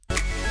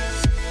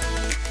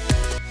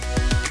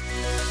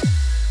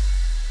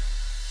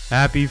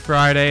Happy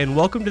Friday and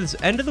welcome to this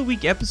end of the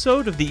week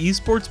episode of the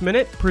Esports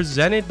Minute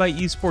presented by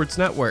Esports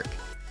Network.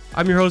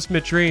 I'm your host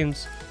Mitch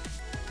Reams.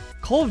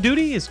 Call of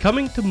Duty is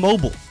coming to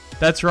mobile.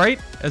 That's right,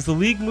 as the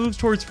league moves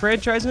towards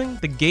franchising,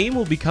 the game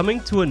will be coming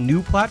to a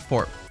new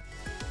platform.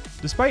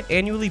 Despite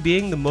annually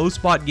being the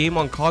most bought game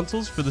on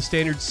consoles for the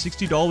standard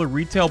 $60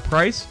 retail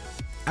price,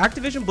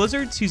 Activision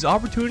Blizzard sees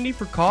opportunity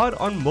for COD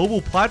on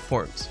mobile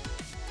platforms.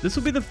 This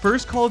will be the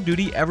first Call of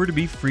Duty ever to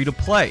be free to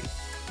play.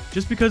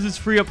 Just because it's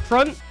free up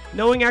front,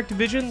 knowing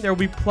Activision, there will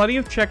be plenty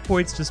of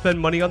checkpoints to spend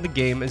money on the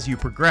game as you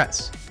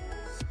progress.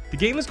 The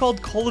game is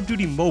called Call of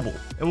Duty Mobile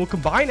and will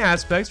combine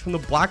aspects from the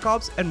Black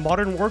Ops and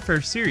Modern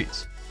Warfare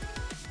series.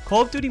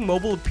 Call of Duty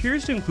Mobile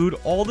appears to include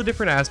all the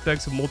different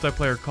aspects of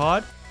multiplayer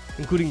COD,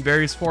 including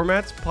various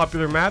formats,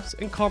 popular maps,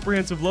 and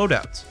comprehensive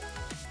loadouts.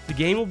 The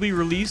game will be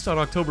released on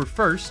October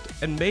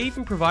 1st and may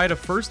even provide a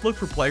first look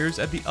for players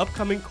at the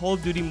upcoming Call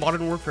of Duty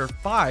Modern Warfare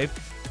 5,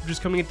 which is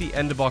coming at the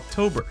end of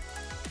October.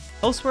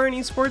 Elsewhere in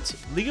esports,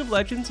 League of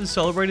Legends is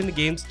celebrating the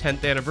game's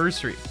 10th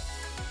anniversary.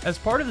 As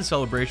part of the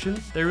celebration,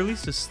 they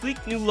released a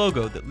sleek new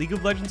logo that League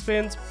of Legends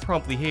fans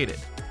promptly hated.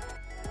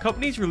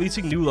 Companies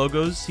releasing new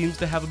logos seems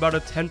to have about a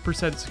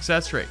 10%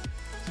 success rate,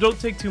 so don't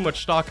take too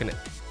much stock in it.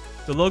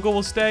 The logo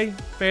will stay,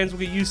 fans will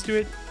get used to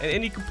it, and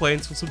any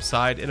complaints will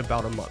subside in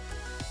about a month.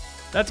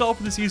 That's all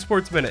for this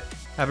Esports Minute.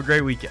 Have a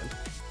great weekend.